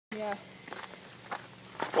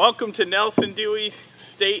Welcome to Nelson Dewey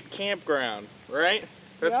State campground, right?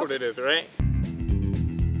 That's what it is, right?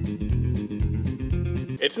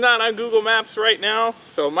 It's not on Google Maps right now,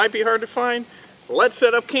 so it might be hard to find. Let's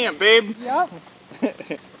set up camp, babe. Yep.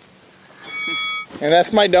 And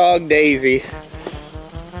that's my dog, Daisy. You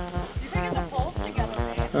can get the poles together,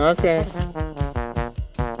 babe. Okay.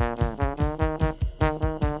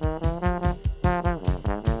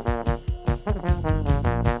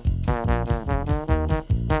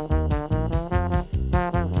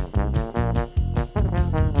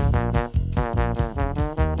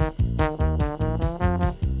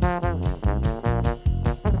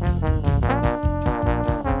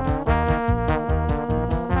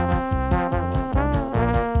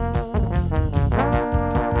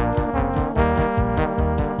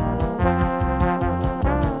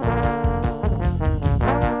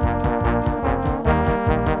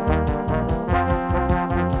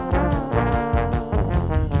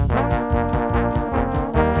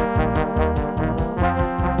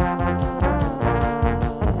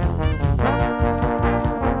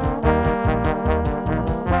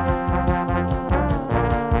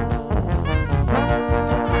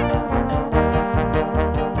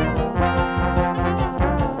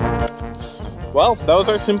 Well, that was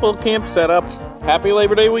our simple camp setup. Happy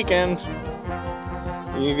Labor Day weekend.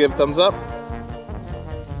 You give a thumbs up?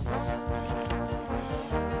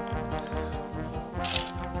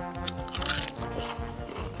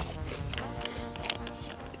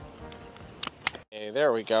 Okay,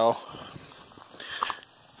 there we go.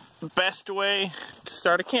 Best way to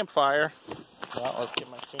start a campfire. Well, let's get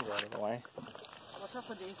my finger out of the way. Watch out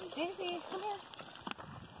for Daisy. Daisy, come here.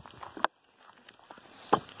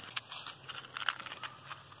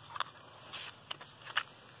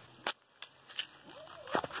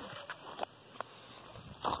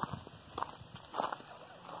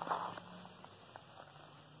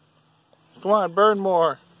 Come on, burn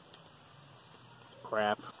more.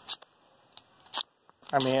 Crap.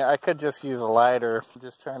 I mean, I could just use a lighter. I'm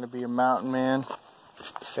just trying to be a mountain man.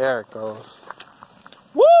 There it goes.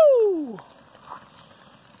 Woo!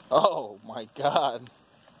 Oh my God.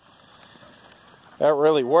 That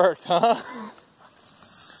really worked, huh?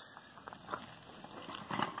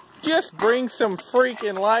 Just bring some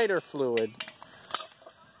freaking lighter fluid.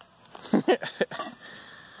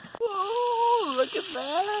 Whoa, look at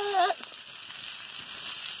that.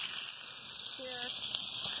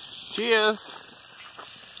 Cheers.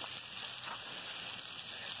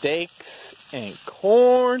 Steaks and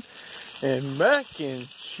corn and mac and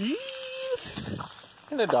cheese.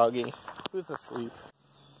 And a doggy who's asleep.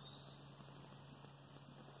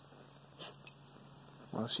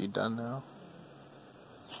 Well, is she done now?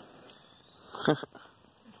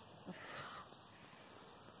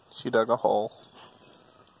 She dug a hole.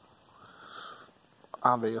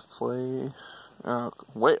 Obviously.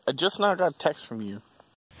 Wait, I just now got a text from you.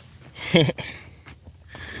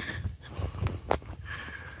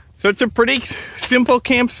 So it's a pretty simple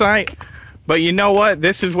campsite, but you know what?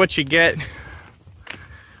 This is what you get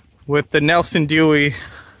with the Nelson Dewey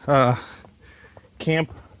the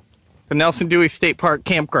Nelson Dewey State Park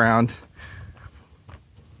campground.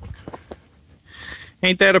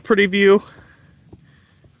 Ain't that a pretty view?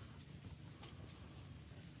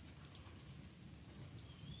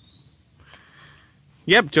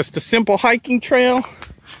 Yep, just a simple hiking trail.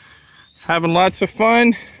 Having lots of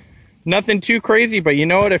fun. Nothing too crazy, but you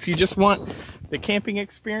know what? If you just want the camping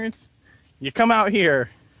experience, you come out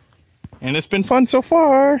here. And it's been fun so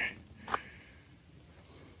far.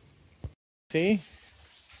 See?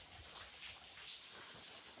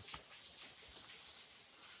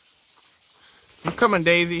 I'm coming,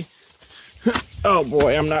 Daisy. Oh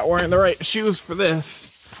boy, I'm not wearing the right shoes for this.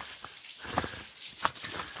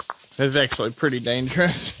 This is actually pretty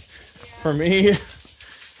dangerous for me.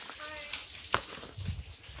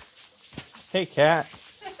 Hey, cat.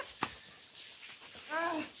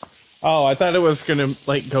 Oh, I thought it was gonna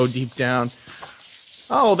like go deep down.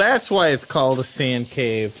 Oh, that's why it's called a sand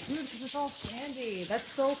cave. Dude, because it's all sandy. That's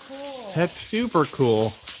so cool. That's super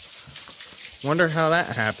cool. Wonder how that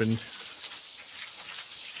happened.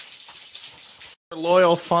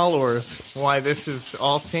 Loyal followers, why this is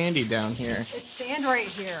all sandy down here. It's sand right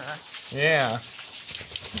here. Yeah.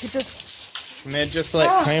 You could just... And they just like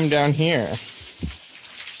climb down here.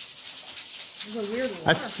 There's a weird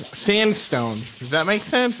water. Sandstone. Does that make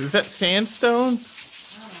sense? Is that sandstone?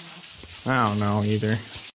 I don't know either.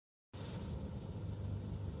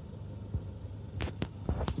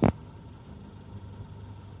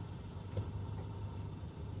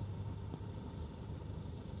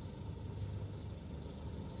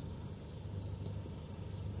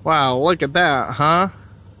 Wow, look at that, huh?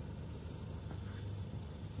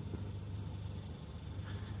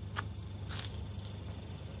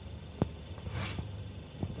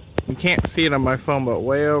 can't see it on my phone, but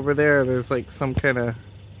way over there, there's like some kind of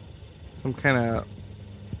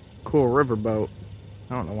cool riverboat.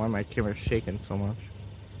 I don't know why my camera's shaking so much.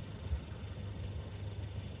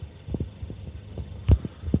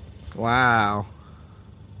 Wow.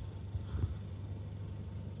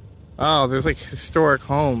 Oh, there's like historic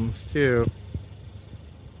homes too.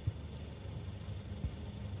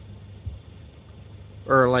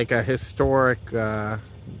 Or like a historic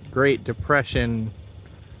Great Depression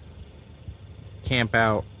camp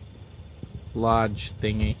out lodge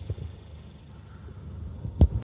thingy.